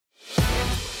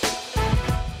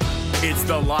It's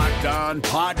the Locked On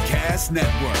Podcast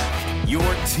Network, your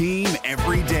team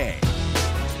every day.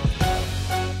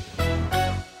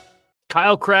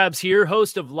 Kyle Krabs here,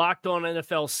 host of Locked On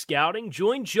NFL Scouting.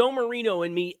 Join Joe Marino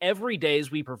and me every day as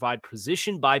we provide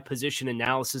position-by-position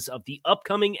analysis of the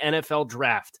upcoming NFL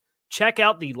Draft. Check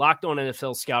out the Locked On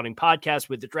NFL Scouting podcast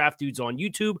with the Draft Dudes on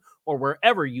YouTube or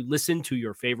wherever you listen to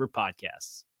your favorite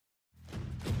podcasts.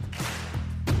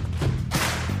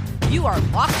 You are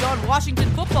Locked On Washington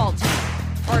Football Team,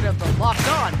 part of the Locked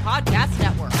On Podcast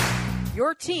Network,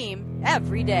 your team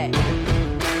every day.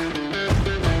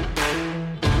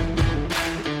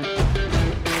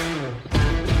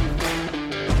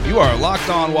 You are Locked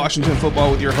On Washington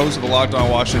Football with your host of the Locked On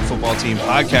Washington Football Team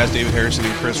podcast, David Harrison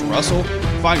and Chris Russell.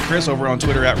 Find Chris over on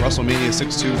Twitter at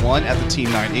RussellMania621, at the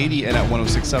Team 980, and at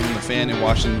 1067 The Fan in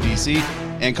Washington, D.C.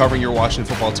 And covering your Washington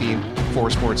Football Team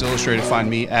for Sports Illustrated, find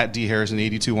me at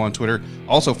DHarrison82 on Twitter.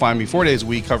 Also find me 4 days a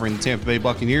week covering the Tampa Bay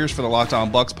Buccaneers for the Locked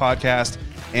On Bucs podcast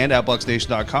and at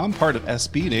BucsNation.com, part of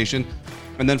SB Nation.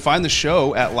 And then find the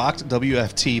show at Locked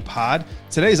WFT Pod.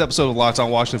 Today's episode of Locked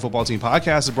On Washington Football Team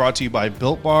podcast is brought to you by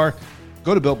Built Bar.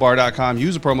 Go to BuiltBar.com,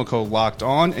 use the promo code Locked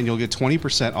On, and you'll get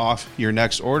 20% off your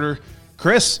next order.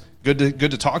 Chris, good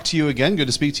to talk to you again. Good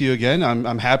to speak to you again.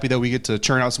 I'm happy that we get to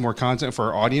churn out some more content for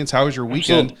our audience. How was your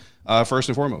weekend, first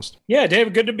and foremost? Yeah,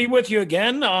 David, good to be with you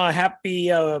again.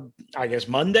 Happy,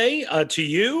 Monday to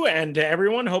you and to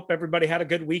everyone. Hope everybody had a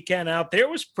good weekend out there. It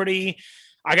was pretty...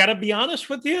 I got to be honest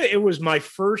with you. It was my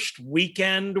first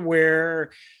weekend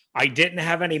where I didn't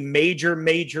have any major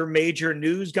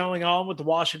news going on with the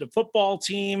Washington Football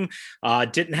Team.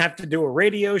 Didn't have to do a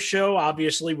radio show.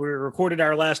 Obviously, we recorded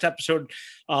our last episode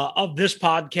of this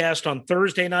podcast on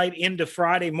Thursday night into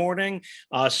Friday morning.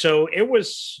 So it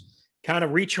was kind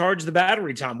of recharge the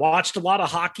battery time. Watched a lot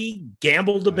of hockey,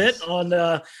 gambled a bit on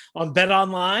Bet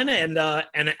Online,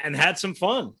 and had some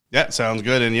fun. Yeah, sounds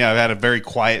good. And yeah, I've had a very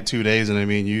quiet 2 days, and I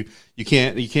mean, you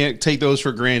can't take those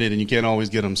for granted, and you can't always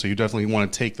get them. So you definitely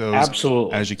want to take those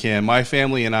absolutely as you can. My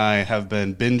family and I have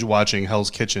been binge watching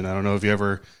Hell's Kitchen. I don't know if you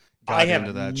ever got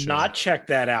into that show. I have not checked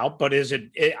that out, but is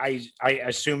it? I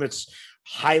assume it's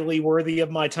highly worthy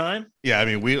of my time. Yeah, I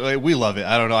mean, we love it.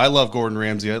 I don't know. I love Gordon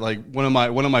Ramsay. Like one of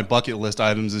my bucket list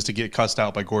items is to get cussed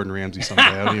out by Gordon Ramsay someday.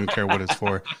 I don't even care what it's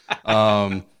for.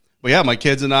 But yeah, my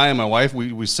kids and I and my wife,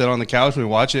 we sit on the couch and we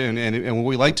watch it. And what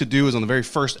we like to do is on the very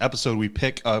first episode, we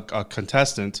pick a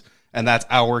contestant, and that's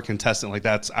our contestant. Like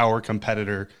that's our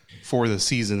competitor for the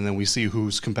season. And then we see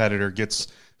whose competitor gets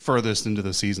furthest into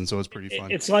the season. So it's pretty fun.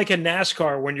 It's like a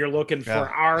NASCAR when you're looking for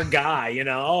our guy,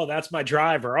 oh, that's my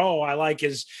driver. Oh, I like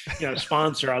his,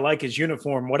 sponsor. I like his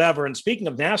uniform, whatever. And speaking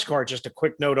of NASCAR, just a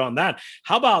quick note on that.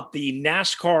 How about the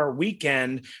NASCAR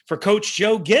weekend for Coach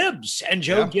Joe Gibbs and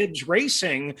Joe Gibbs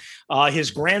Racing, his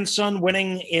grandson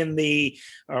winning in the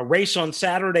race on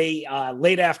Saturday,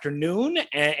 late afternoon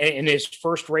in his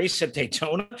first race at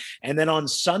Daytona. And then on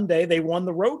Sunday, they won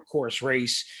the road course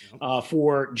race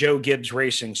for Joe Gibbs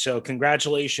Racing. So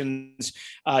congratulations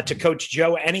to Coach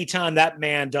Joe. Anytime that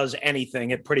man does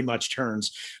anything, it pretty much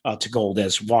turns to gold,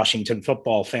 as Washington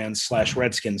football fans /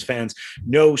 Redskins fans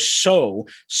know so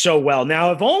well.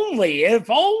 Now, if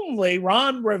only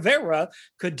Ron Rivera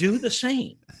could do the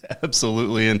same.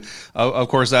 Absolutely. And of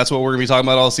course, that's what we're going to be talking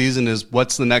about all season is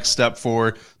what's the next step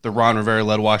for the Ron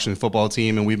Rivera-led Washington football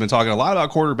team. And we've been talking a lot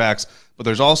about quarterbacks, but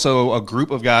there's also a group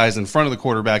of guys in front of the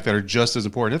quarterback that are just as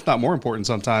important, if not more important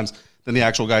sometimes, than the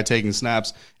actual guy taking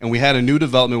snaps. And we had a new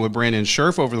development with Brandon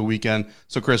Scherff over the weekend.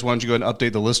 So, Chris, why don't you go ahead and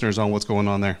update the listeners on what's going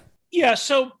on there? Yeah,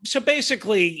 so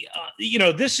basically,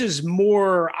 this is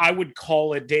more, I would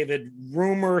call it, David,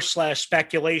 rumor /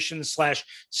 speculation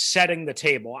 / setting the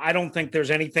table. I don't think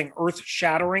there's anything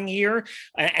earth-shattering here,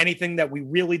 anything that we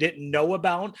really didn't know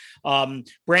about.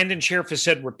 Brandon Scherff has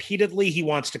said repeatedly he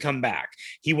wants to come back.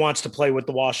 He wants to play with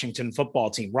the Washington football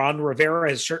team. Ron Rivera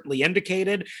has certainly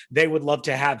indicated they would love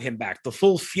to have him back. The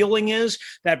full feeling is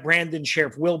that Brandon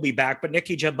Scherff will be back, but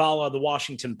Nikki Jhabvala of the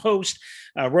Washington Post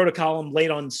wrote a column late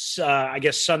on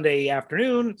Sunday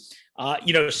afternoon,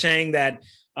 saying that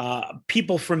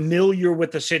people familiar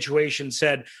with the situation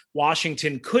said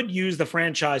Washington could use the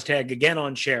franchise tag again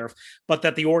on Scherff, but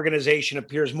that the organization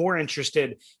appears more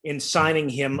interested in signing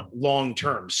him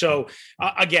long-term. So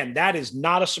again, that is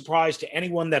not a surprise to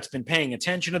anyone that's been paying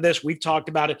attention to this. We've talked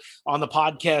about it on the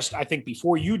podcast, I think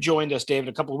before you joined us, David,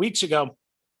 a couple of weeks ago.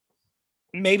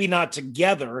 Maybe not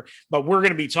together, but we're going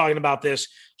to be talking about this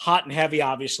hot and heavy,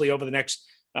 obviously, over the next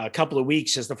couple of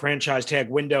weeks as the franchise tag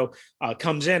window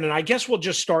comes in. And I guess we'll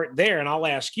just start there, and I'll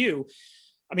ask you.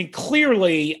 I mean,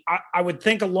 clearly, I would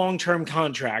think a long-term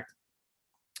contract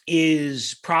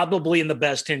is probably in the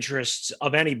best interests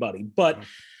of anybody. But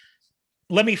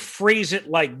let me phrase it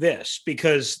like this,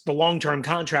 because the long-term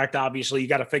contract, obviously, you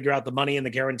got to figure out the money and the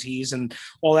guarantees and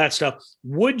all that stuff.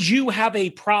 Would you have a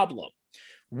problem?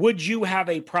 Would you have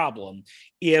a problem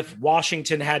if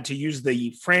Washington had to use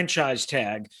the franchise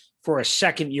tag for a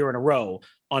second year in a row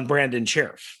on Brandon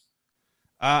Scherff?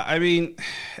 I mean,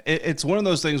 it's one of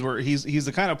those things where he's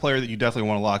the kind of player that you definitely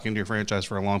want to lock into your franchise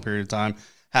for a long period of time.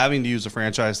 Having to use a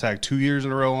franchise tag 2 years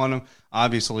in a row on him,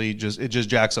 obviously, it just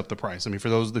jacks up the price. I mean, for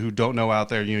those who don't know out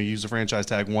there, you use a franchise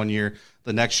tag 1 year,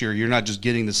 the next year, you're not just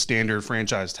getting the standard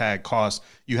franchise tag cost.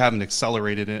 You have an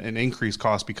accelerated and increased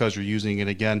cost because you're using it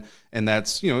again. And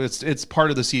that's, it's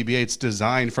part of the CBA. It's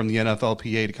designed from the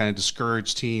NFLPA to kind of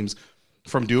discourage teams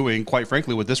from doing, quite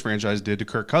frankly, what this franchise did to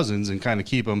Kirk Cousins and kind of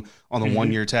keep him on the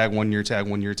 1 year tag, 1 year tag,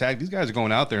 1 year tag. These guys are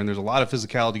going out there, and there's a lot of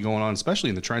physicality going on, especially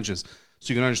in the trenches.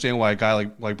 So you can understand why a guy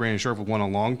like Brandon Scherff would want a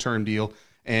long-term deal.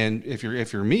 And if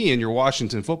you're me and you're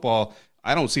Washington football,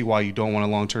 I don't see why you don't want a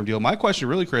long-term deal. My question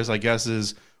really, Chris, I guess,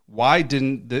 is why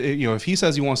didn't if he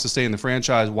says he wants to stay in the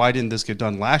franchise, why didn't this get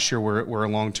done last year where a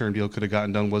long-term deal could have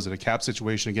gotten done? Was it a cap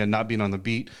situation? Again, not being on the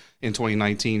beat in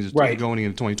 2019, right, going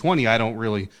into 2020. I don't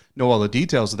really know all the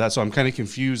details of that. So I'm kind of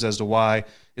confused as to why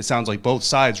it sounds like both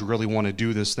sides really want to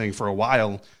do this thing for a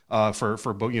while,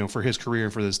 for his career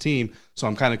and for this team. So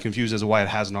I'm kind of confused as to why it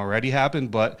hasn't already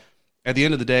happened. But at the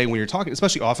end of the day, when you're talking,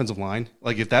 especially offensive line,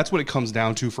 like if that's what it comes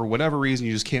down to, for whatever reason,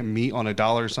 you just can't meet on a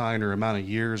dollar sign or amount of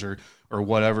years or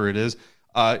whatever it is.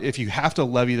 If you have to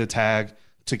levy the tag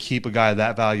to keep a guy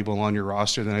that valuable on your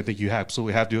roster, then I think you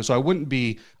absolutely have to do it. So I wouldn't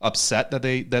be upset that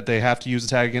they have to use the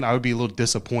tag again. I would be a little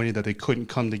disappointed that they couldn't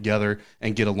come together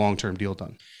and get a long-term deal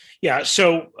done. Yeah.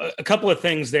 So a couple of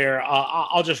things there.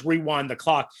 I'll just rewind the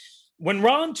clock. When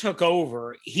Ron took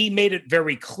over, he made it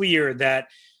very clear that,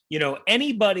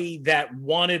 anybody that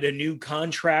wanted a new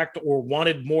contract or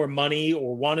wanted more money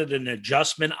or wanted an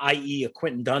adjustment, i.e. a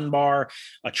Quentin Dunbar,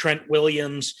 a Trent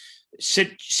Williams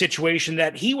situation,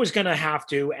 that he was going to have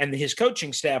to, and his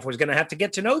coaching staff was going to have to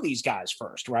get to know these guys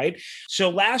first, right? So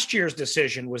last year's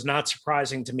decision was not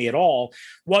surprising to me at all.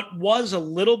 What was a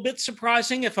little bit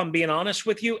surprising, if I'm being honest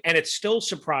with you, and it's still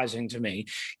surprising to me,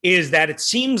 is that it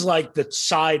seems like the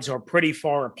sides are pretty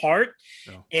far apart.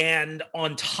 Yeah. And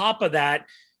on top of that,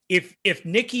 if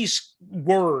Nicky's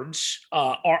words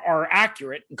are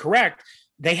accurate and correct,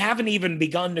 they haven't even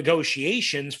begun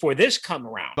negotiations for this come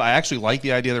around. I actually like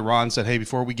the idea that Ron said, hey,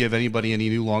 before we give anybody any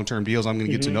new long-term deals, I'm going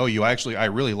to get to know you. I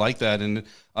really like that. And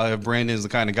Brandon is the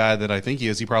kind of guy that I think he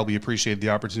is. He probably appreciated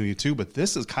the opportunity too. But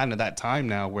this is kind of that time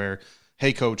now where,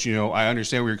 hey, coach, I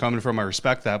understand where you're coming from. I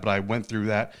respect that. But I went through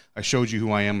that. I showed you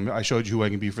who I am. I showed you who I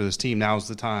can be for this team. Now's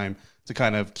the time to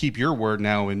kind of keep your word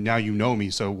now. And now you know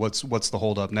me. So what's the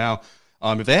holdup now?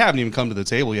 If they haven't even come to the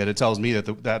table yet, it tells me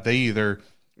that they either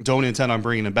don't intend on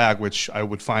bringing him back, which I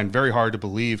would find very hard to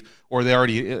believe, or they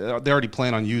already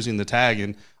plan on using the tag.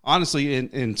 And honestly,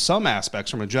 in some aspects,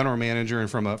 from a general manager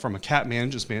and from a cap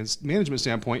management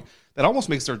standpoint, that almost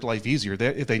makes their life easier.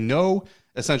 If they know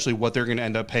essentially what they're going to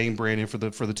end up paying Brandon for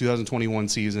the 2021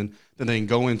 season, then they can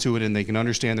go into it and they can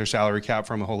understand their salary cap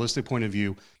from a holistic point of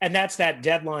view. And that's that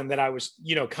deadline that I was,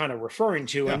 kind of referring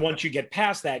to. Yeah. And once you get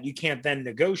past that, you can't then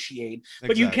negotiate,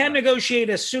 but you can negotiate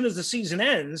as soon as the season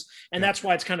ends. And that's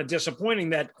why it's kind of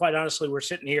disappointing that, quite honestly, we're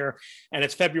sitting here and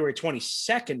it's February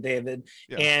 22nd, David.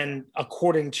 Yeah. And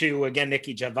according to, again,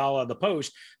 Nikki Javala, the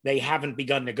Post, they haven't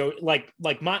begun to go like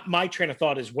my train of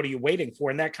thought is, what are you waiting for?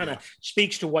 And that kind of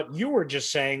speaks to what you were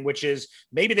just saying, which is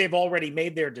maybe they've already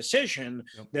made their decision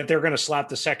that they're going to slap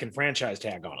the second franchise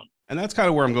tag on them. And that's kind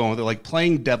of where I'm going with it, like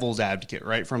playing devil's advocate,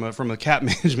 right? From a cap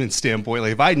management standpoint,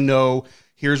 like if I know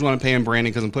here's what I'm paying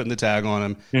Brandon because I'm putting the tag on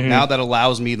him, now that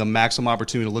allows me the maximum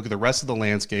opportunity to look at the rest of the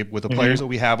landscape with the players that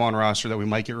we have on roster that we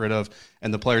might get rid of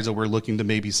and the players that we're looking to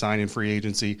maybe sign in free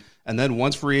agency. And then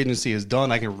once free agency is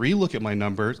done, I can relook at my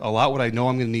numbers, allot what I know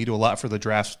I'm going to need to allot for the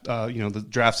draft, the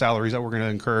draft salaries that we're going to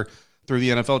incur through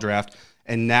the NFL draft.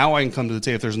 And now I can come to the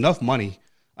table. If there's enough money,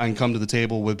 I can come to the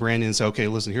table with Brandon and say, okay,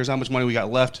 listen, here's how much money we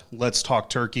got left. Let's talk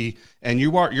turkey. And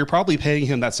you're probably paying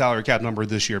him that salary cap number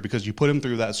this year because you put him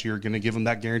through that. So you're going to give him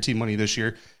that guaranteed money this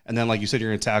year. And then, like you said,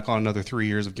 you're going to tack on another 3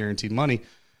 years of guaranteed money.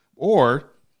 Or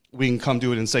we can come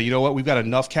to it and say, you know what, we've got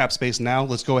enough cap space now.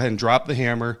 Let's go ahead and drop the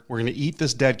hammer. We're going to eat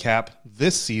this dead cap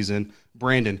this season.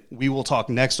 Brandon, we will talk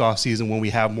next offseason when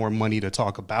we have more money to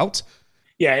talk about.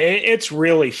 Yeah, it's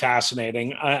really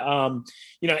fascinating.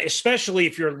 Especially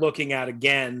if you're looking at,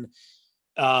 again,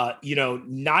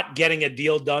 not getting a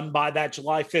deal done by that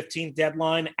July 15th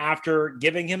deadline after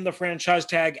giving him the franchise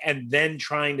tag and then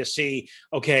trying to see,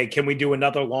 okay, can we do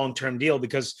another long-term deal?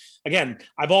 Because again,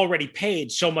 I've already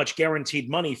paid so much guaranteed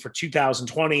money for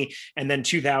 2020 and then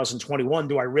 2021.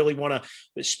 Do I really want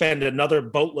to spend another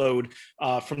boatload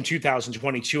from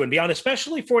 2022 and beyond,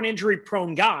 especially for an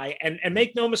injury-prone guy? And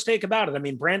make no mistake about it. I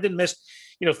mean, Brandon missed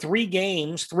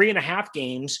 3.5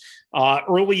 games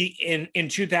early in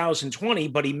 2020,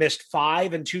 but he missed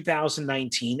 5 in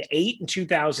 2019, 8 in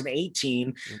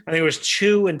 2018. I think it was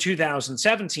 2 in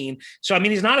 2017. So, I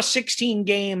mean, he's not a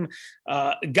 16-game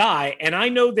guy. And I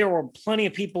know there were plenty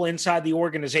of people inside the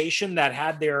organization that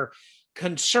had their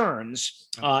concerns,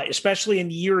 especially in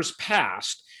years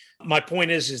past. My point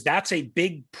is that's a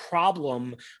big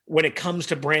problem when it comes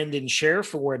to Brandon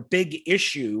Scherff, or a big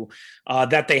issue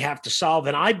that they have to solve.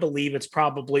 And I believe it's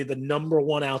probably the number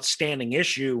one outstanding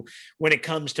issue when it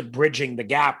comes to bridging the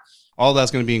gap. All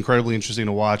that's going to be incredibly interesting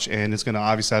to watch, and it's going to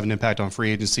obviously have an impact on free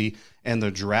agency and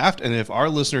the draft. And if our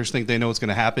listeners think they know what's going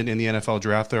to happen in the NFL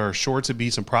draft, there are sure to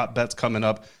be some prop bets coming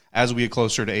up as we get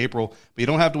closer to April. But you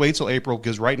don't have to wait till April,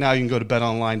 because right now you can go to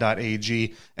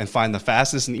betonline.ag and find the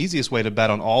fastest and easiest way to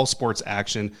bet on all sports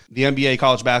action. The NBA,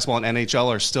 college basketball, and NHL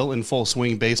are still in full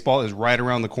swing. Baseball is right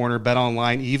around the corner.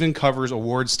 BetOnline even covers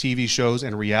awards, TV shows,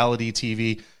 and reality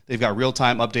TV. They've got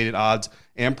real-time updated odds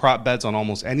and prop bets on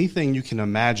almost anything you can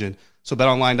imagine. So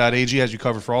betonline.ag has you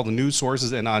covered for all the news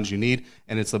sources and odds you need,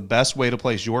 and it's the best way to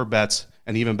place your bets.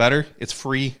 And even better, it's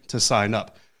free to sign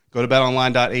up. Go to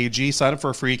betonline.ag, sign up for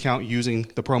a free account using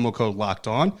the promo code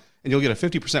LOCKEDON, and you'll get a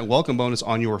 50% welcome bonus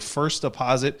on your first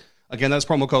deposit. Again, that's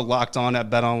promo code LOCKEDON at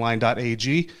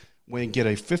betonline.ag. When you get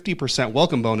a 50%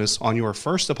 welcome bonus on your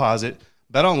first deposit,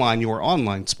 BetOnline, your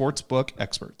online sportsbook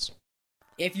experts.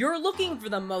 If you're looking for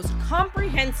the most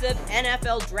comprehensive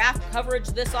NFL draft coverage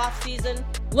this offseason,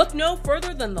 look no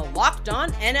further than the Locked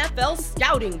On NFL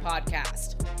Scouting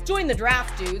Podcast. Join the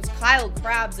draft dudes, Kyle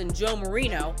Krabs and Joe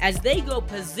Marino, as they go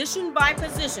position by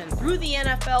position through the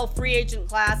NFL free agent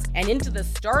class and into the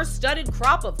star-studded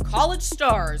crop of college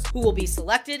stars who will be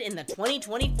selected in the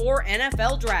 2024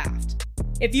 NFL Draft.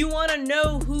 If you want to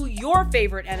know who your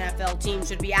favorite NFL team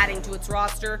should be adding to its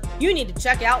roster, you need to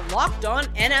check out Locked On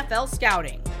NFL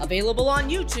Scouting, available on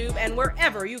YouTube and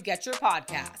wherever you get your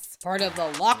podcasts. Part of the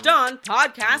Locked On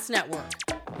Podcast Network,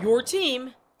 your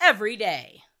team every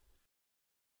day.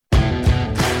 All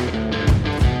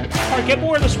right, get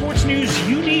more of the sports news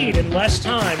you need in less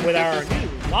time with our new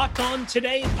Locked On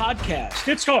Today podcast.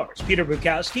 It stars Peter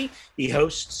Bukowski. He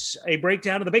hosts a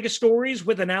breakdown of the biggest stories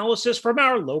with analysis from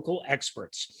our local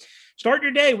experts. Start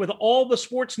your day with all the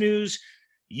sports news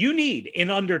you need in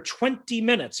under 20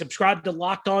 minutes. Subscribe to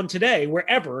Locked On Today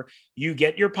wherever you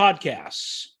get your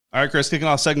podcasts. All right, Chris, kicking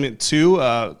off segment 2,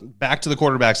 back to the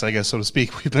quarterbacks, I guess, so to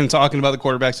speak. We've been talking about the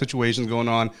quarterback situations going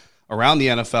on around the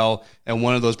NFL, and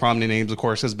one of those prominent names, of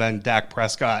course, has been Dak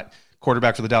Prescott,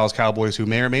 quarterback for the Dallas Cowboys, who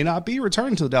may or may not be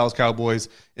returning to the Dallas Cowboys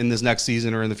in this next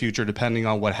season or in the future, depending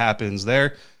on what happens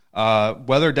there.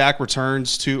 Whether Dak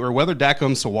returns to, or whether Dak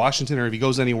comes to Washington, or if he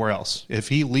goes anywhere else. If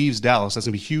he leaves Dallas, that's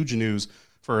going to be huge news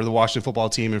for the Washington football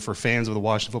team and for fans of the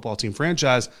Washington football team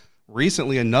franchise.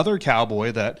 Recently, another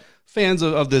Cowboy that fans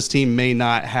of this team may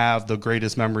not have the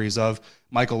greatest memories of,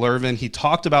 Michael Irvin. He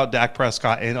talked about Dak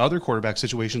Prescott and other quarterback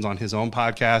situations on his own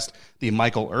podcast, the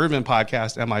Michael Irvin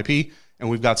podcast, MIP, and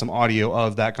we've got some audio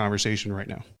of that conversation right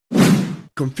now.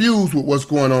 Confused with what's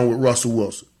going on with Russell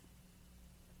Wilson.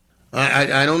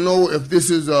 I don't know if this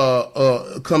is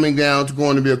coming down to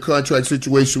going to be a contract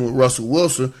situation with Russell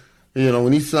Wilson. You know,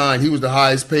 when he signed, he was the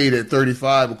highest paid at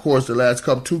 35. Of course, the last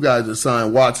two guys that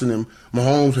signed, Watson and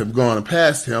Mahomes, have gone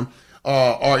past him.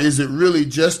 Or is it really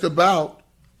just about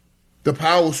the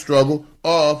power struggle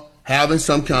of having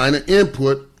some kind of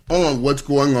input on what's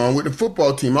going on with the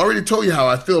football team? I already told you how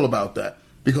I feel about that,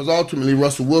 because ultimately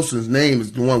Russell Wilson's name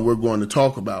is the one we're going to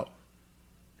talk about.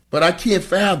 But I can't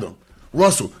fathom.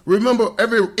 Russell, remember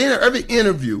every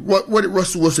interview, what did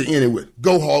Russell Wilson end with?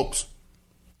 Go Hawks.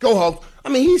 Go Hawks. I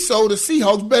mean, he sold the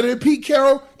Seahawks better than Pete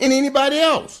Carroll and anybody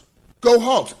else. Go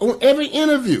Hawks. On every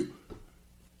interview.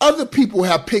 Other people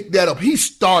have picked that up. He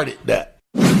started that.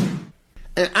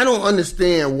 And I don't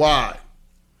understand why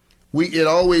it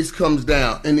always comes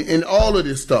down, and in all of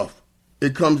this stuff,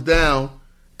 it comes down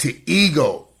to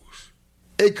egos.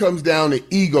 It comes down to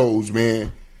egos,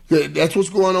 man. That's what's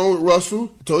going on with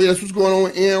Russell. I told you that's what's going on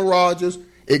with Aaron Rodgers.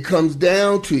 It comes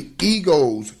down to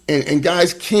egos, and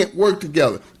guys can't work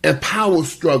together. And power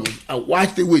struggles. I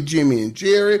watched it with Jimmy and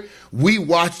Jerry. We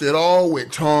watched it all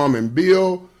with Tom and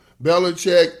Bill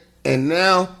Belichick, and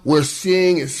now we're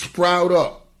seeing it sprout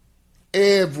up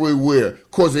everywhere.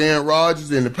 Of course, Aaron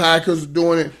Rodgers and the Packers are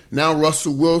doing it. Now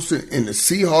Russell Wilson and the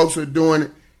Seahawks are doing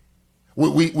it.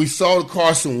 We saw the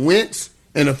Carson Wentz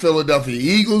and the Philadelphia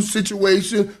Eagles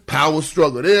situation, power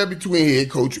struggle there between head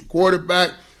coach and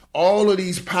quarterback. All of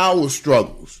these power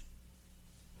struggles.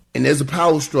 And there's a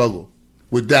power struggle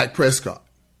with Dak Prescott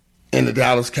and the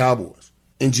Dallas Cowboys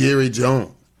and Jerry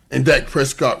Jones and Dak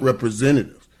Prescott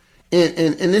representatives.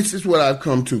 And this is what I've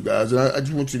come to, guys, and I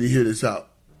just want you to hear this out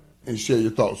and share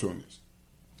your thoughts on this.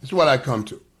 This is what I come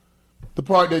to. The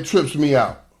part that trips me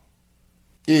out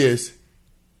is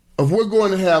if we're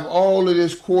going to have all of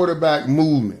this quarterback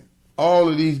movement, all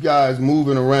of these guys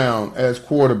moving around as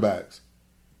quarterbacks,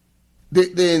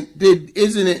 then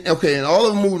isn't it okay? And all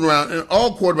of them moving around, and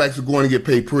all quarterbacks are going to get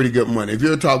paid pretty good money. If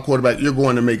you're a top quarterback, you're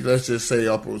going to make, let's just say,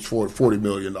 upwards $40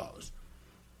 million.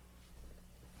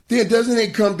 Then doesn't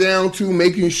it come down to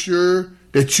making sure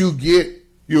that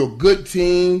you're a good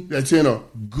team that's in a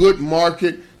good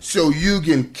market so you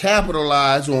can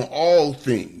capitalize on all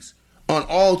things,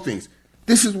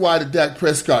 This is why the Dak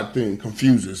Prescott thing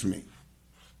confuses me.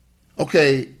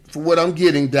 Okay, for what I'm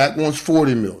getting, Dak wants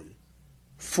 $40 million.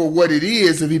 For what it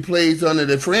is, if he plays under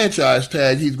the franchise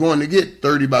tag, he's going to get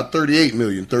about $38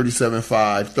 million, $37.5,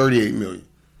 $38 million.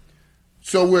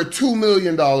 So we're $2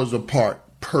 million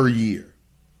apart per year.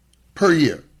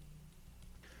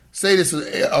 Say this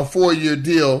is a 4-year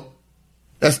deal,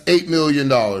 that's $8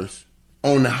 million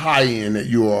on the high end that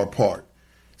you are apart.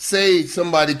 Say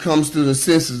somebody comes to the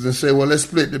senses and say, well, let's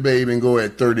split the baby and go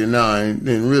at 39,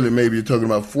 then really maybe you're talking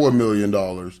about $4 million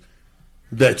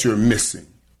that you're missing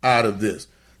out of this.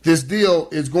 This deal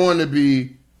is going to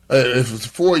be, if it's a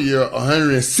 4-year,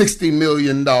 $160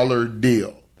 million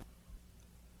deal.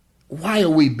 Why are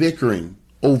we bickering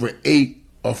over $8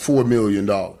 or $4 million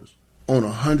on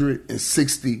a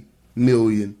 $160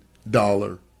 million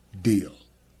deal?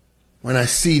 When I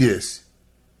see this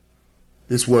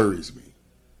worries me.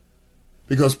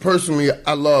 Because personally,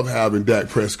 I love having Dak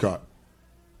Prescott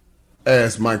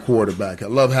as my quarterback. I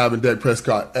love having Dak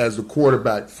Prescott as the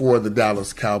quarterback for the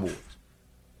Dallas Cowboys.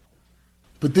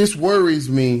 But this worries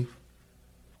me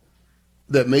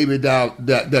that maybe Dak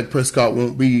Prescott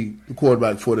won't be the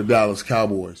quarterback for the Dallas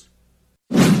Cowboys.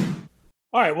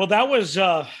 All right, well, that was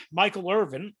Michael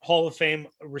Irvin, Hall of Fame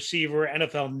receiver,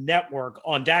 NFL Network,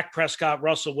 on Dak Prescott,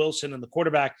 Russell Wilson, and the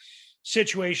quarterback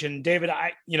situation. David,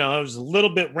 I was a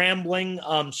little bit rambling.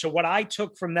 So what I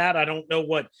took from that, I don't know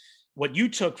what you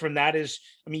took from that is,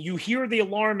 you hear the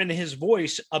alarm in his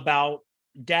voice about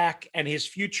Dak and his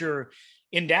future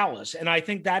in Dallas. And I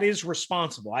think that is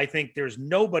responsible. I think there's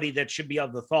nobody that should be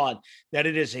of the thought that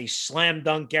it is a slam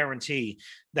dunk guarantee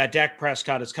that Dak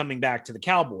Prescott is coming back to the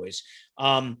Cowboys.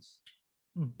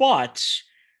 But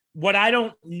what I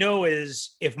don't know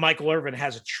is if Michael Irvin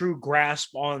has a true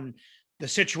grasp on the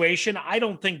situation. I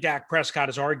don't think Dak Prescott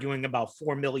is arguing about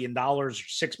 $4 million or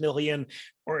 $6 million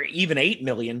or even $8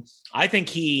 million. I think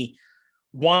he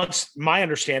wants, my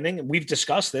understanding, and we've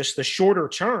discussed this, the shorter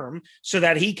term so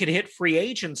that he could hit free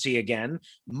agency again,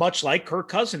 much like Kirk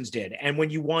Cousins did. And when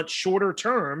you want shorter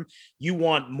term, you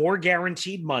want more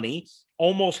guaranteed money,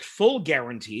 almost full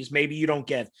guarantees. Maybe you don't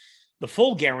get the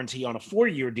full guarantee on a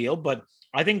 4-year deal, but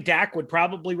I think Dak would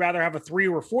probably rather have a 3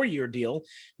 or 4-year deal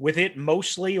with it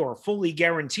mostly or fully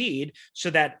guaranteed so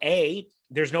that A,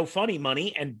 there's no funny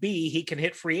money, and B, he can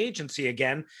hit free agency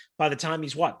again by the time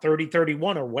he's 30,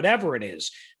 31 or whatever it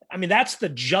is. That's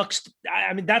that's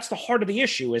the heart of the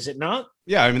issue, is it not?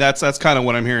 Yeah, that's kind of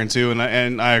what I'm hearing too,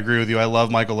 and I agree with you. I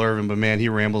love Michael Irvin, but man, he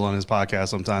rambles on his podcast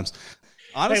sometimes.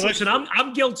 Honestly, hey, listen,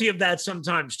 I'm guilty of that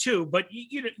sometimes too, but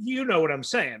you know what I'm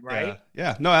saying, right?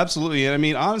 Yeah, no, absolutely.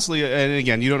 And honestly, and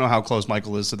again, you don't know how close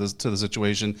Michael is to the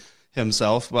situation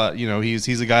himself, but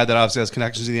he's a guy that obviously has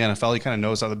connections to the NFL. He kind of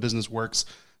knows how the business works,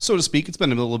 so to speak. It's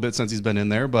been a little bit since he's been in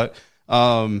there, but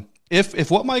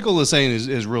if what Michael is saying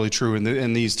is really true,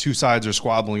 and these two sides are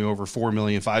squabbling over $4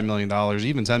 million, $5 million,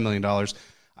 even $10 million,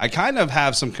 I kind of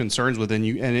have some concerns within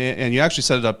you, and you actually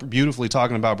set it up beautifully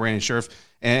talking about Brandon Scherff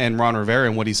and Ron Rivera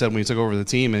and what he said when he took over the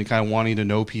team and kind of wanting to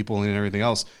know people and everything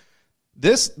else.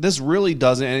 This really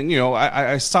doesn't, and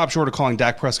I stopped short of calling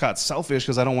Dak Prescott selfish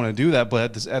because I don't want to do that,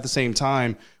 but at the same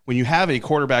time, when you have a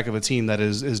quarterback of a team that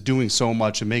is doing so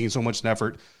much and making so much an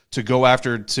effort to go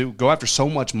after so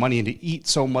much money and to eat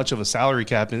so much of a salary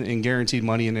cap and guaranteed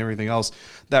money and everything else,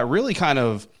 that really kind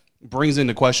of brings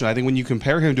into question. I think when you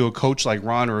compare him to a coach like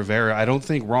Ron Rivera, I don't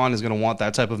think Ron is going to want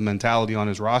that type of mentality on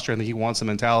his roster. I think he wants the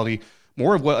mentality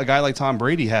more of what a guy like Tom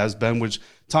Brady has been, which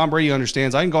Tom Brady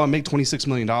understands. I can go and make $26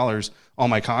 million on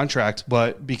my contract,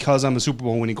 but because I'm a Super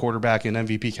Bowl winning quarterback and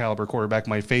MVP caliber quarterback,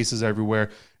 my face is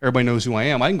everywhere. Everybody knows who I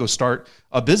am. I can go start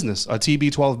a business, a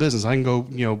TB12 business. I can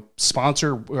go,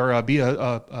 sponsor or be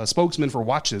a spokesman for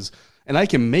watches, and I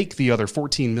can make the other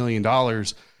 $14 million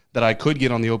that I could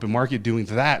get on the open market doing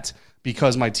that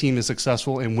because my team is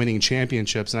successful in winning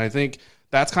championships. And I think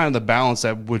that's kind of the balance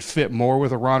that would fit more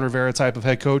with a Ron Rivera type of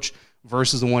head coach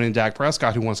versus the one in Dak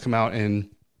Prescott who wants to come out and,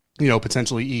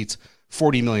 potentially eat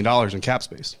 $40 million in cap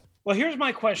space. Well, here's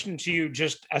my question to you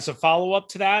just as a follow-up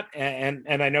to that. And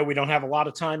I know we don't have a lot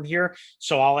of time here,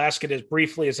 so I'll ask it as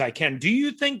briefly as I can. Do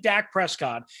you think Dak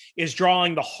Prescott is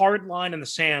drawing the hard line in the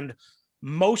sand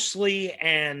mostly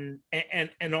and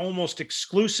almost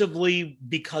exclusively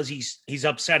because he's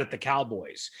upset at the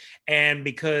Cowboys and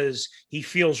because he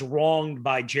feels wronged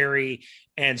by Jerry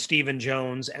and Stephen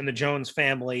Jones and the Jones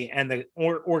family and the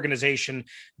organization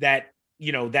that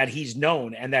he's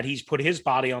known and that he's put his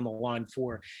body on the line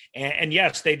for? And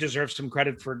yes, they deserve some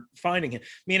credit for finding him,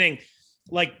 meaning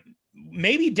like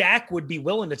maybe Dak would be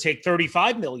willing to take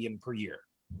 $35 million per year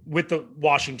with the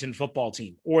Washington football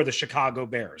team or the Chicago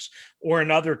Bears or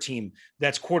another team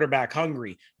that's quarterback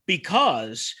hungry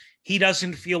because he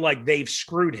doesn't feel like they've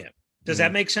screwed him. Does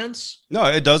that make sense? No,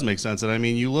 it does make sense. And I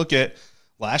mean, you look at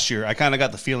last year, I kind of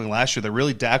got the feeling last year that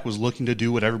really Dak was looking to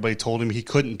do what everybody told him he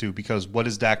couldn't do, because what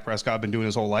has Dak Prescott been doing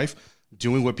his whole life?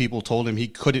 Doing what people told him he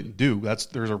couldn't do.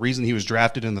 There's a reason he was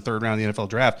drafted in the third round of the NFL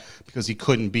draft, because he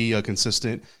couldn't be a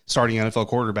consistent starting NFL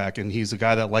quarterback. And he's a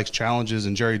guy that likes challenges,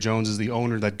 and Jerry Jones is the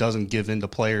owner that doesn't give in to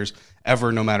players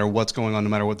ever, no matter what's going on, no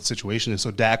matter what the situation is.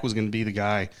 So Dak was going to be the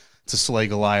guy to slay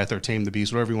Goliath or tame the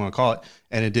beast, whatever you want to call it,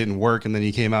 and it didn't work. And then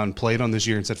he came out and played on this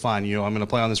year and said, fine, I'm going to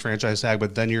play on this franchise tag,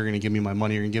 but then you're going to give me my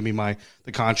money, you're going to give me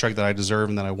the contract that I deserve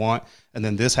and that I want. And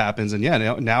then this happens. And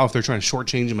yeah, now if they're trying to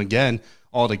shortchange him again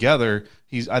altogether,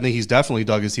 I think he's definitely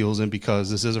dug his heels in, because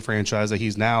this is a franchise that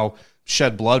he's now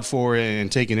shed blood for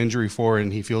and taken injury for,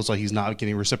 and he feels like he's not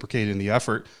getting reciprocated in the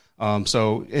effort.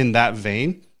 So in that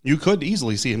vein, you could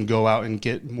easily see him go out and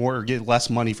get more or get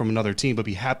less money from another team, but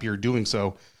be happier doing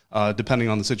so. Depending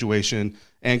on the situation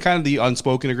and kind of the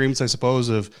unspoken agreements, I suppose,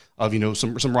 of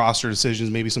some roster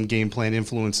decisions, maybe some game plan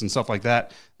influence and stuff like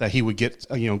that he would get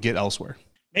elsewhere.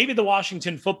 Maybe the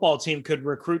Washington football team could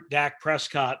recruit Dak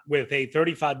Prescott with a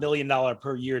 $35 million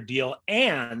per year deal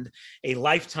and a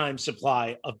lifetime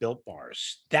supply of Built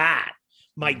Bars. That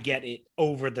might get it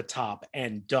over the top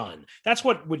and done. That's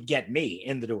what would get me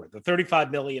in the door, the $35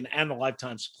 million and the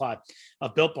lifetime supply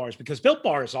of Built Bars, because Built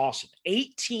Bar is awesome.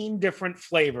 18 different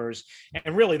flavors,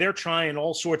 and really they're trying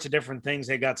all sorts of different things.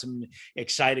 They got some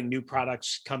exciting new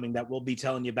products coming that we'll be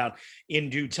telling you about in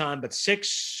due time, but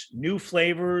 6 new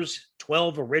flavors,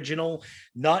 12 original,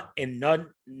 nut and nut.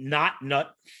 Let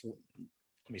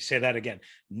me say that again.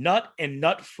 Nut and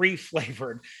nut-free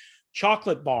flavored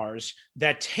chocolate bars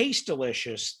that taste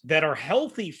delicious, that are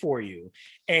healthy for you,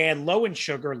 and low in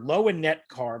sugar, low in net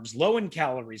carbs, low in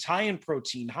calories, high in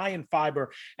protein, high in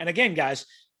fiber. And again, guys,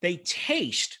 they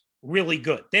taste really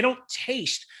good. They don't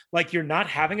taste like you're not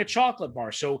having a chocolate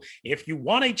bar. So if you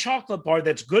want a chocolate bar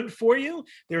that's good for you,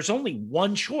 there's only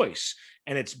one choice,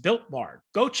 and it's Built Bar.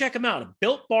 Go check them out at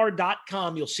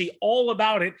BuiltBar.com. You'll see all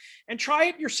about it and try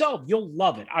it yourself. You'll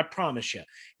love it. I promise you.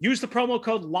 Use the promo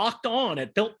code LOCKEDON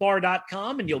at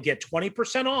BuiltBar.com and you'll get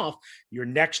 20% off your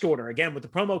next order. Again, with the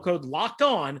promo code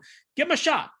LOCKEDON, give them a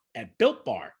shot at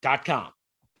BuiltBar.com.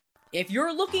 If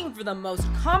you're looking for the most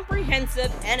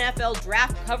comprehensive NFL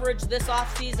draft coverage this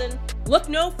offseason, look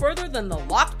no further than the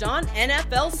Locked On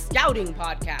NFL Scouting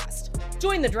Podcast.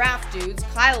 Join the draft dudes,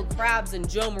 Kyle Krabs and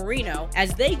Joe Marino,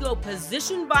 as they go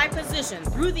position by position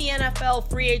through the NFL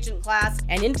free agent class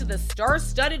and into the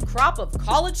star-studded crop of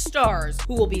college stars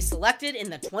who will be selected in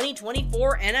the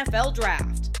 2024 NFL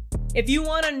Draft. If you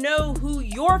want to know who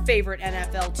your favorite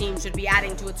NFL team should be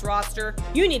adding to its roster,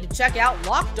 you need to check out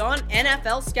Locked On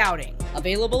NFL Scouting,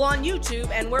 available on YouTube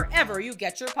and wherever you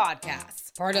get your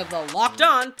podcasts. Part of the Locked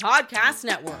On Podcast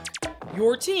Network,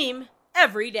 your team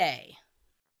every day.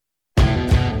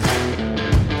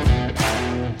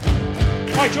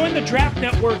 All right, join the Draft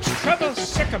Network's Trevor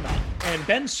Sikkema and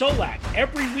Ben Solak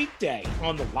every weekday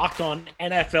on the Locked On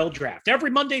NFL Draft. Every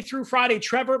Monday through Friday,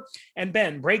 Trevor and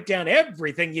Ben break down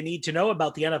everything you need to know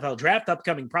about the NFL Draft,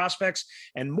 upcoming prospects,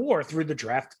 and more through the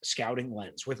draft scouting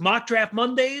lens. With Mock Draft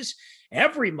Mondays,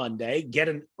 every Monday, get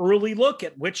an early look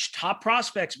at which top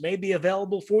prospects may be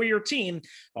available for your team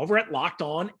over at Locked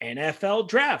On NFL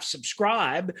Draft.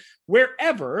 Subscribe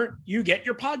wherever you get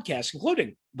your podcasts,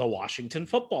 including the Washington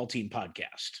Football Team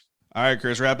podcast. All right,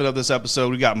 Chris, wrapping up this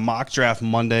episode, we got Mock Draft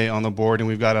Monday on the board, and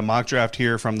we've got a mock draft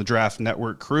here from the Draft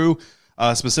Network crew,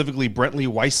 specifically Brentley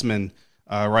Weissman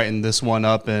writing this one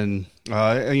up, and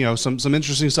some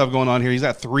interesting stuff going on here. He's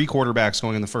got 3 quarterbacks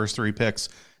going in the first 3 picks.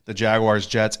 The Jaguars,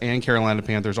 Jets, and Carolina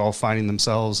Panthers all finding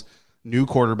themselves new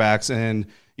quarterbacks, and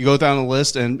you go down the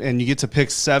list, and you get to pick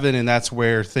 7, and that's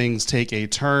where things take a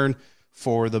turn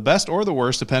for the best or the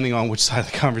worst, depending on which side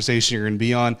of the conversation you're going to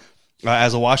be on.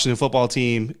 As a Washington football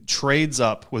team trades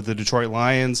up with the Detroit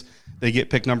Lions, they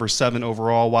get pick number 7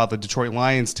 overall, while the Detroit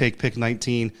Lions take pick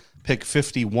 19, pick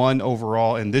 51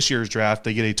 overall in this year's draft.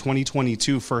 They get a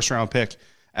 2022 first-round pick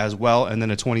as well, and then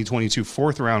a 2022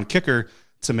 fourth-round kicker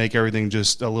to make everything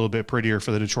just a little bit prettier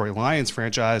for the Detroit Lions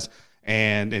franchise.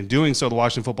 And in doing so, the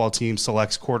Washington football team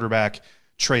selects quarterback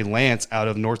Trey Lance out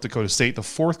of North Dakota State, the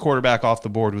 4th quarterback off the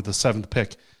board with the 7th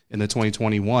pick in the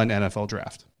 2021 NFL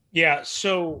draft. Yeah,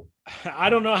 so I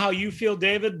don't know how you feel,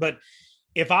 David, but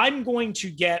if I'm going to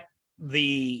get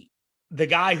the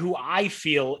guy who I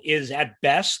feel is at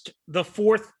best the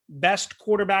 4th best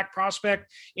quarterback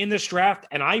prospect in this draft,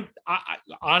 and I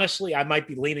honestly, I might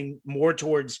be leaning more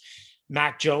towards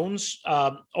Mac Jones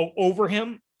over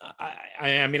him.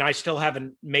 I mean, I still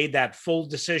haven't made that full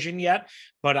decision yet,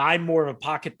 but I'm more of a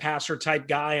pocket passer type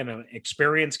guy and an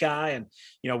experienced guy. And,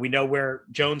 we know where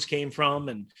Jones came from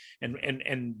and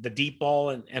the deep ball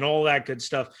and all that good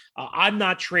stuff. I'm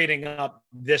not trading up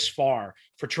this far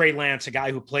for Trey Lance, a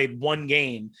guy who played 1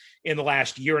 game in the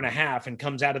last year and a half and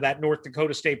comes out of that North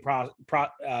Dakota State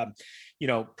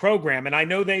program. And I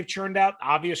know they've churned out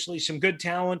obviously some good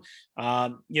talent.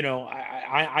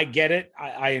 I get it.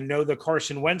 I know the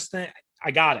Carson Wentz thing. I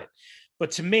got it.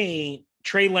 But to me,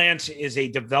 Trey Lance is a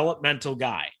developmental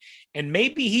guy. And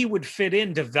maybe he would fit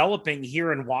in developing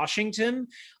here in Washington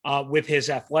with his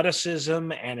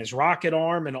athleticism and his rocket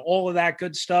arm and all of that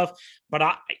good stuff. But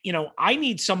I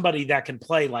need somebody that can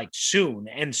play like soon,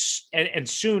 and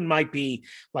soon might be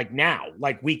like now,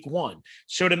 like week 1.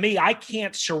 So to me, I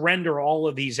can't surrender all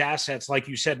of these assets, like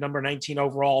you said, number 19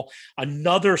 overall,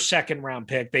 another 2nd round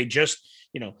pick. They just,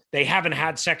 they haven't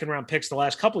had 2nd round picks the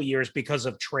last couple of years because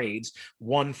of trades.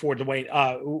 One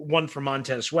for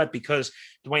Montez Sweat because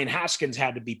Dwayne Haskins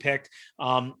had to be picked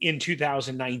in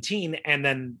 2019, and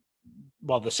then,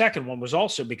 the second one was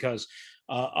also because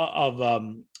of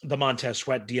the Montez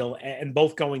Sweat deal, and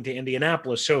both going to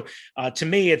Indianapolis. So to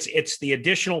me, it's the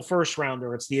additional 1st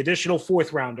rounder, it's the additional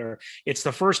 4th rounder, it's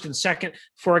the 1st and 2nd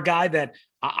for a guy that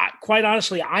quite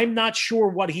honestly, I'm not sure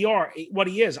what he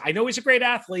is. I know he's a great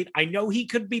athlete. I know he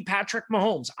could be Patrick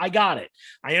Mahomes. I got it.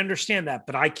 I understand that,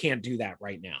 but I can't do that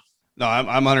right now. No,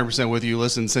 I'm 100% with you.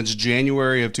 Listen, since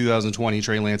January of 2020,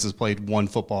 Trey Lance has played 1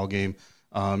 football game.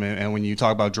 And when you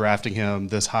talk about drafting him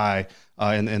this high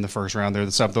in the 1st round, they're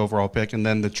the 7th overall pick, and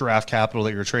then the draft capital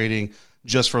that you're trading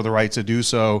just for the right to do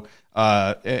so,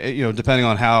 depending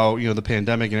on how, the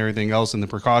pandemic and everything else and the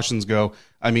precautions go,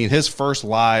 I mean, his first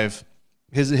live,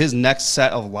 his next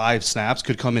set of live snaps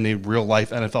could come in a real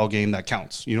life NFL game that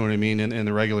counts, you know what I mean, in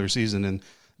the regular season. And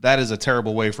that is a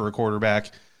terrible way for a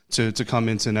quarterback to come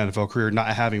into an NFL career not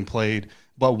having played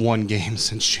but 1 game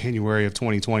since January of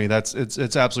 2020.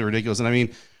 It's absolutely ridiculous. And I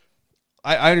mean,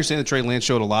 I understand that Trey Lance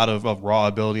showed a lot of raw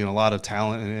ability and a lot of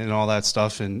talent and all that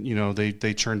stuff. And,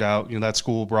 they churned out, that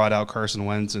school brought out Carson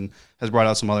Wentz and has brought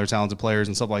out some other talented players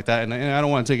and stuff like that. And I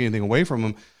don't want to take anything away from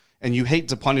him. And you hate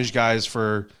to punish guys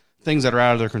for things that are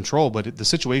out of their control, but the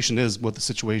situation is what the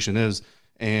situation is.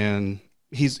 And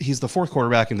he's the 4th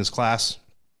quarterback in this class.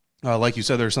 Like you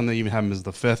said, there's some that even have him as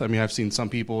the 5th. I mean, I've seen some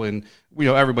people, and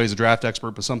everybody's a draft expert,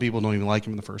 but some people don't even like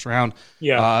him in the 1st round.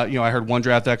 Yeah. I heard one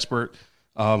draft expert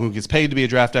who gets paid to be a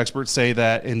draft expert say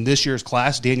that in this year's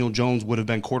class, Daniel Jones would have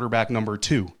been quarterback number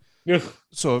 2. Yeah.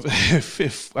 So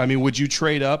if would you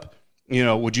trade up?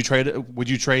 Would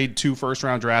you trade 2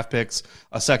 first-round draft picks,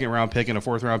 a 2nd-round pick, and a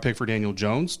 4th-round pick for Daniel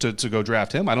Jones to go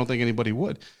draft him? I don't think anybody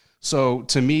would. So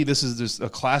to me, this is just a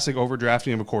classic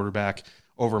overdrafting of a quarterback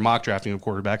over mock drafting of a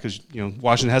quarterback because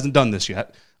Washington hasn't done this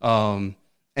yet, and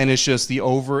it's just the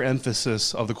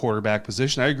overemphasis of the quarterback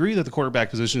position. I agree that the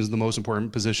quarterback position is the most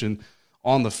important position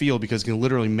on the field because it can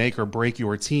literally make or break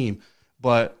your team.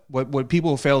 But what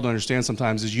people fail to understand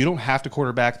sometimes is you don't have to have a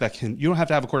quarterback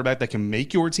that can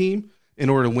make your team in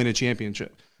order to win a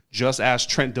championship. Just ask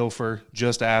Trent Dilfer,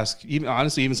 just ask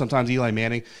even sometimes Eli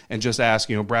Manning, and just ask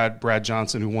Brad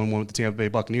Johnson, who won one with the Tampa Bay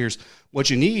Buccaneers. What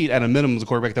you need at a minimum is a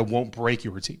quarterback that won't break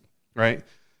your team, right?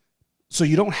 So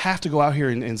you don't have to go out here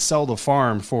and sell the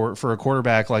farm for a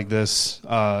quarterback like this,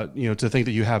 to think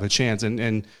that you have a chance.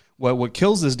 And what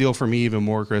kills this deal for me even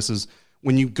more, Chris, is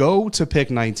when you go to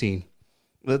pick 19,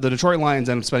 The Detroit Lions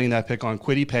end up spending that pick on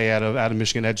Kwity Paye out of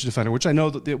Michigan, edge defender, which I know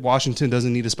that Washington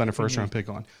doesn't need to spend a first-round pick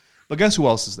on. But guess who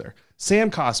else is there?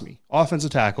 Sam Cosmi,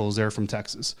 offensive tackle, is there from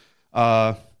Texas.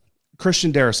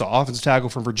 Christian Darrisaw, offensive tackle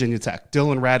from Virginia Tech.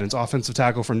 Dylan Radins, offensive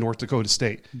tackle from North Dakota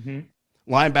State.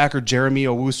 Linebacker Jeremy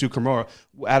Owusu-Koramoah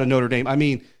out of Notre Dame. I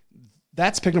mean,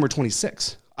 that's pick number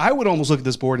 26. I would almost look at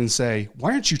this board and say,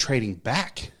 why aren't you trading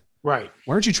back? Right.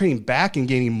 Why aren't you trading back and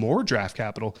gaining more draft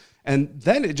capital? And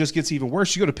then it just gets even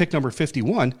worse. You go to pick number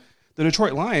 51. The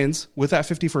Detroit Lions, with that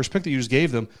 51st pick that you just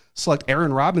gave them, select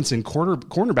Aaron Robinson,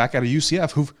 cornerback out of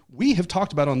UCF, who we have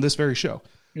talked about on this very show.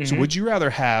 So would you rather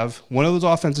have one of those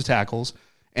offensive tackles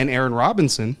and Aaron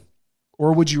Robinson,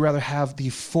 or would you rather have the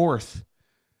fourth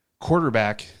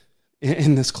quarterback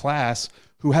in this class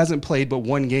who hasn't played but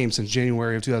one game since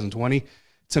January of 2020?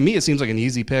 To me, it seems like an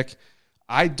easy pick.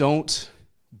 I don't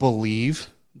believe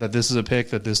that this is a pick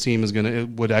that this team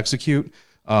would execute.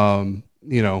 I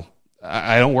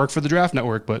don't work for the Draft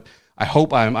Network, but I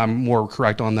hope I'm more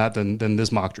correct on that than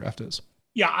this mock draft is.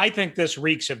 Yeah, I think this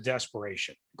reeks of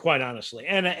desperation, quite honestly.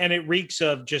 And it reeks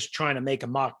of just trying to make a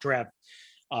mock draft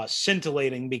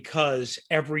scintillating because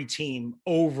every team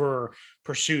over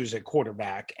pursues a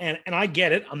quarterback. And I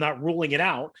get it. I'm not ruling it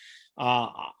out.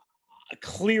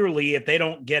 Clearly, if they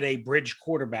don't get a bridge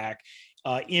quarterback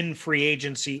in free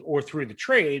agency or through the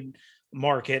trade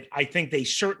market, I think they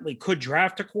certainly could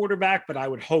draft a quarterback, but I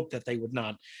would hope that they would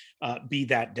not be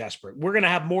that desperate. We're going to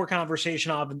have more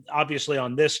conversation, obviously,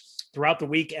 on this throughout the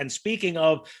week. And speaking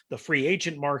of the free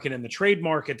agent market and the trade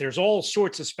market, there's all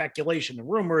sorts of speculation and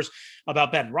rumors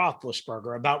about Ben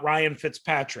Roethlisberger, about Ryan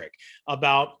Fitzpatrick,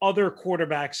 about other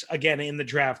quarterbacks, again, in the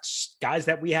drafts, guys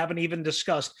that we haven't even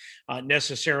discussed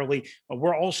necessarily.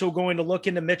 We're also going to look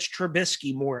into Mitch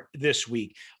Trubisky more this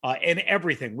week and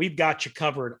everything. We've got you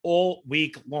covered all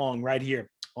week long right here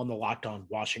on the Locked On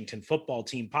Washington Football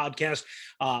Team podcast.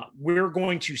 We're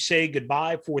going to say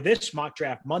goodbye for this Mock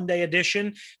Draft Monday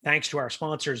edition. Thanks to our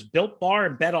sponsors, Built Bar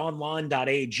and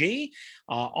BetOnline.ag.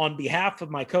 On behalf of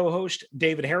my co-host,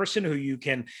 David Harrison, who you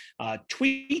can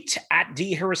tweet at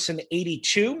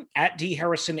dharrison82, at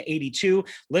dharrison82.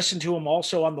 Listen to him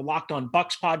also on the Locked On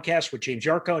Bucks podcast with James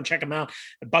Yarko, and check him out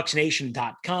at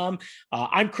bucksnation.com.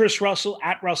 I'm Chris Russell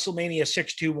at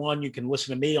WrestleMania621. You can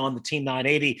listen to me on the Team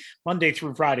 980 Monday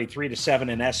through Friday, 3 to 7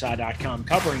 and SI.com,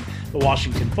 covering the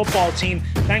Washington football team.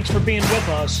 Thanks for being with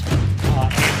us,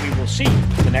 and we will see you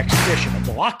in the next edition of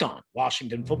the Locked On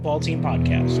Washington Football Team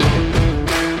podcast.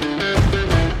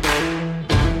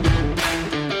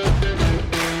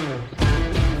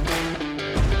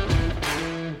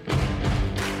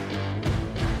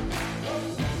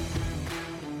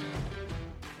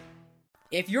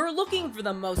 If you're looking for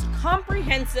the most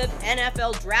comprehensive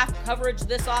NFL draft coverage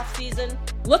this offseason,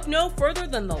 look no further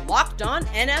than the Locked On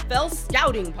NFL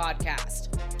Scouting Podcast.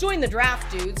 Join the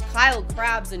draft dudes, Kyle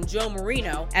Krabs and Joe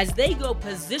Marino, as they go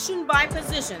position by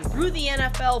position through the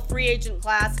NFL free agent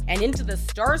class and into the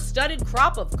star-studded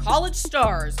crop of college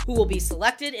stars who will be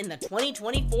selected in the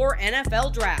 2024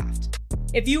 NFL Draft.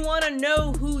 If you want to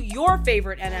know who your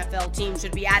favorite NFL team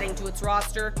should be adding to its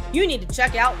roster, you need to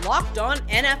check out Locked On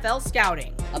NFL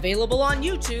Scouting, available on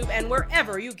YouTube and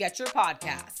wherever you get your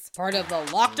podcasts. Part of the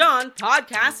Locked On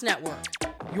Podcast Network,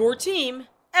 your team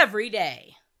every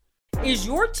day. Is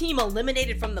your team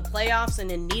eliminated from the playoffs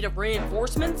and in need of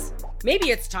reinforcements?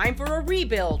 Maybe it's time for a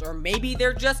rebuild, or maybe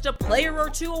they're just a player or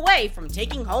two away from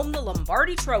taking home the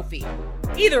Lombardi Trophy.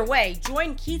 Either way,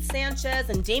 join Keith Sanchez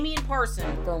and Damian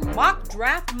Parson for Mock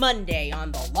Draft Monday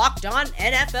on the Locked On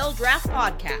NFL Draft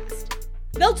Podcast.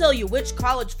 They'll tell you which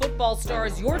college football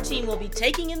stars your team will be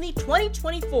taking in the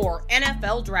 2024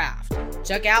 NFL Draft.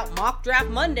 Check out Mock Draft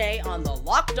Monday on the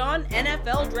Locked On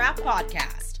NFL Draft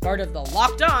Podcast, part of the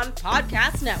Locked On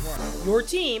Podcast Network, your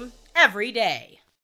team every day.